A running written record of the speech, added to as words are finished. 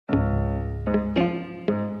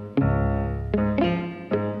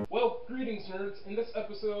Well, greetings nerds. In this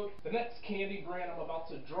episode, the next candy brand I'm about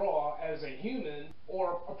to draw as a human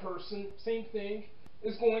or a person, same thing,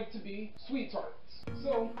 is going to be Sweet Tarts.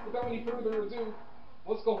 So, without any further ado,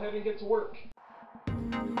 let's go ahead and get to work.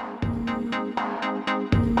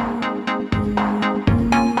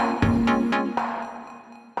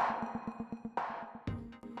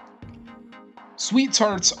 Sweet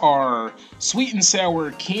Tarts are sweet and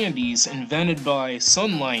sour candies invented by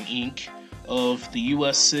Sunline Inc. of the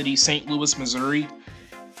U.S. city St. Louis, Missouri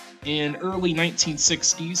in early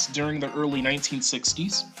 1960s, during the early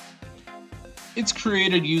 1960s. It's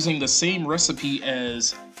created using the same recipe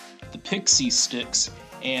as the Pixie Stix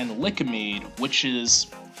and Lick-a-Maid, which is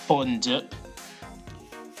Fun Dip.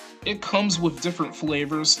 It comes with different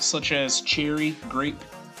flavors such as cherry, grape,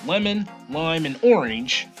 lemon, lime, and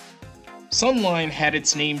orange. Sunline had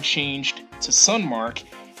its name changed to Sunmark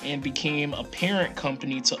and became a parent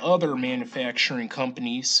company to other manufacturing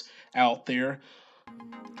companies out there.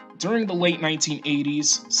 During the late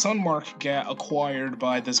 1980s, Sunmark got acquired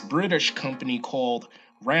by this British company called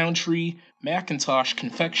Rowntree Mackintosh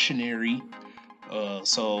Confectionery.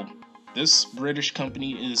 So this British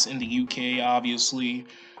company is in the UK, obviously.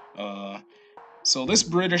 So this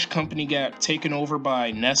British company got taken over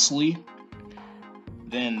by Nestle.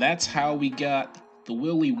 Then that's how we got the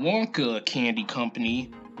Willy Wonka Candy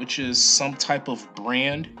Company, which is some type of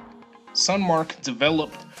brand. Sunmark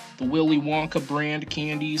developed the Willy Wonka brand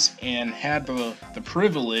candies and had the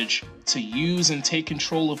privilege to use and take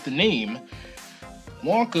control of the name.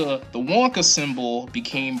 The Wonka symbol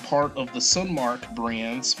became part of the Sunmark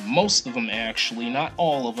brands, most of them actually, not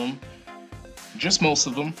all of them, just most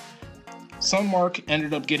of them. Sunmark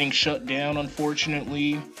ended up getting shut down,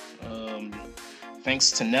 unfortunately,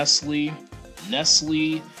 thanks to Nestle.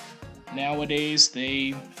 Nestle, nowadays,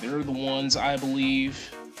 they're the ones, I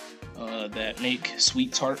believe, that make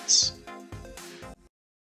Sweet Tarts.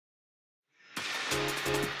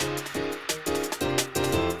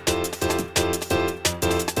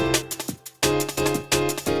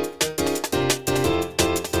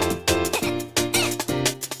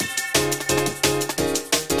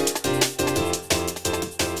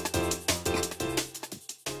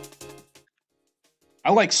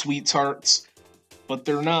 I like Sweet Tarts, but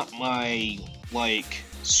they're not my,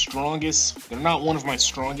 strongest, they're not one of my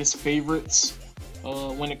strongest favorites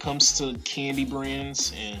when it comes to candy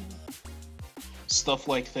brands and stuff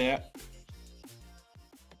like that.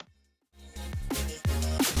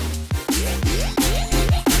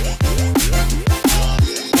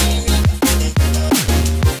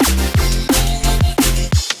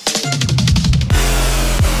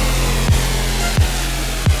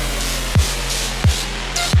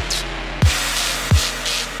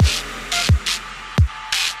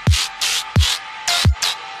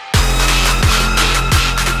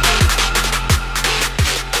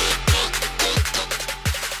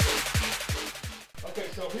 Okay,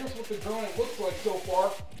 so here's what the drawing looks like so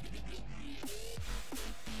far.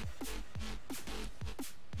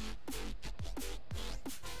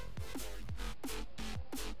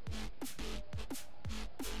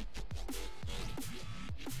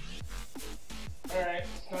 Alright,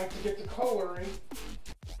 it's time to get to coloring.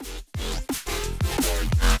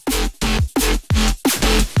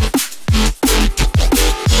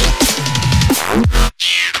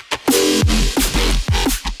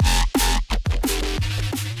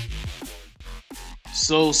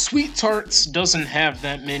 So Sweet Tarts doesn't have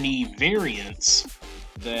that many variants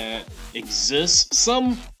that exist.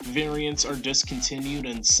 Some variants are discontinued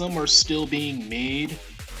and some are still being made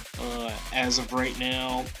as of right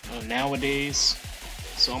now, nowadays.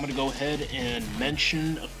 So I'm going to go ahead and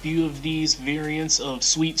mention a few of these variants of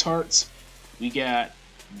Sweet Tarts. We got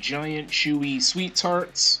Giant Chewy Sweet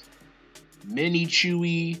Tarts, Mini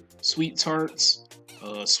Chewy Sweet Tarts,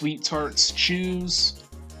 Sweet Tarts Chews,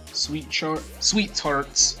 Sweet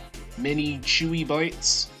Tarts Mini Chewy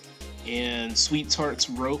Bites, and Sweet Tarts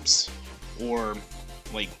Ropes, or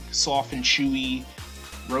like soft and chewy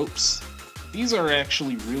ropes. These are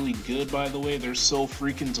actually really good, by the way. They're so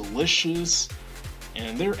freaking delicious,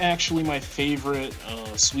 and they're actually my favorite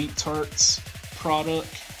Sweet Tarts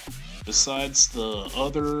product, besides the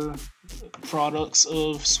other products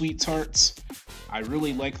of Sweet Tarts. I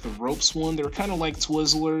really like the ropes one. They're kind of like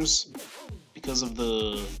Twizzlers because of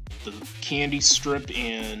the candy strip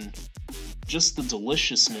and just the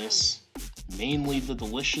deliciousness. Mainly the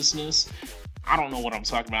deliciousness. I don't know what I'm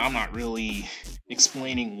talking about. I'm not really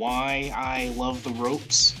explaining why I love the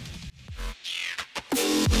ropes.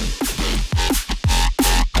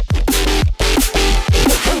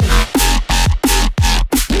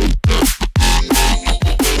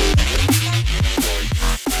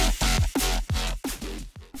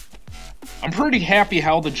 pretty happy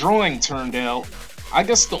how the drawing turned out. I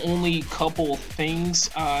guess the only couple things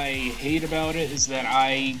I hate about it is that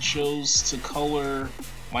I chose to color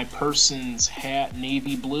my person's hat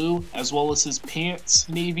navy blue, as well as his pants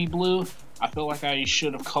navy blue. I feel like I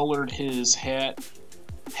should have colored his hat,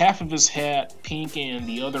 half of his hat pink and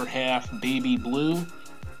the other half baby blue,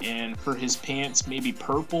 and for his pants maybe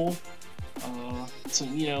purple. So,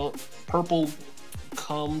 you know, purple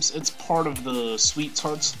it's part of the Sweet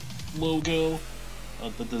Tarts logo,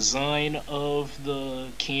 the design of the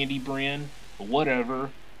candy brand, but whatever.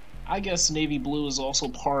 I guess navy blue is also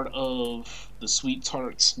part of the Sweet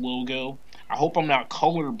Tarts logo. I hope I'm not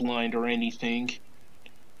colorblind or anything.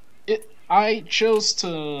 I chose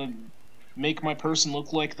to make my person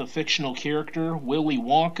look like the fictional character Willy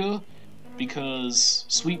Wonka because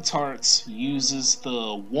Sweet Tarts uses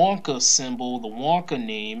the Wonka symbol, the Wonka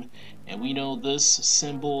name, and we know this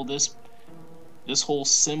symbol, this whole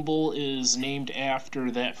symbol is named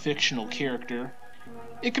after that fictional character.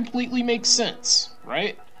 It completely makes sense,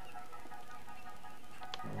 right?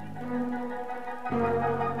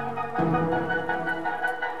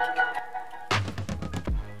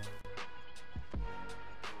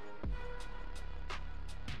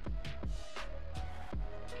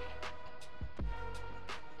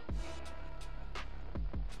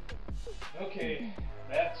 Okay,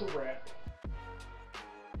 that's a wrap.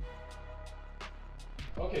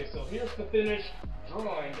 Okay, so here's the finished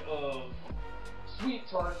drawing of Sweet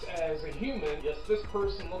Tarts as a human. Yes, this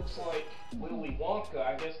person looks like Willy Wonka.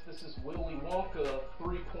 I guess this is Willy Wonka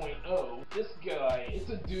 3.0. This guy, it's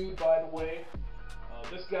a dude by the way.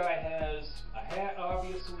 This guy has a hat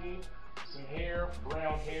obviously, some hair,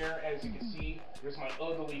 brown hair as you can see. Here's my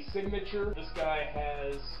ugly signature. This guy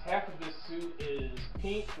has, half of this suit is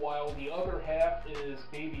pink while the other half is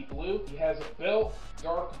baby blue. He has a belt,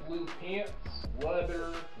 dark blue pants,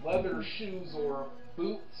 leather shoes or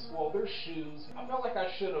boots. Well, they're shoes. I felt like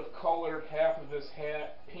I should have colored half of this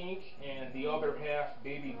hat pink and the other half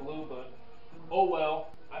baby blue, but oh well.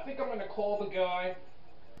 I think I'm gonna call the guy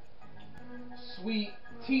Sweet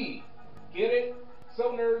T. Get it?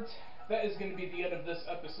 So nerds, that is going to be the end of this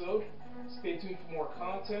episode. Stay tuned for more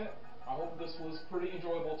content. I hope this was pretty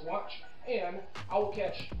enjoyable to watch, and I will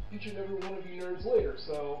catch each and every one of you nerds later.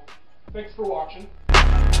 So, thanks for watching.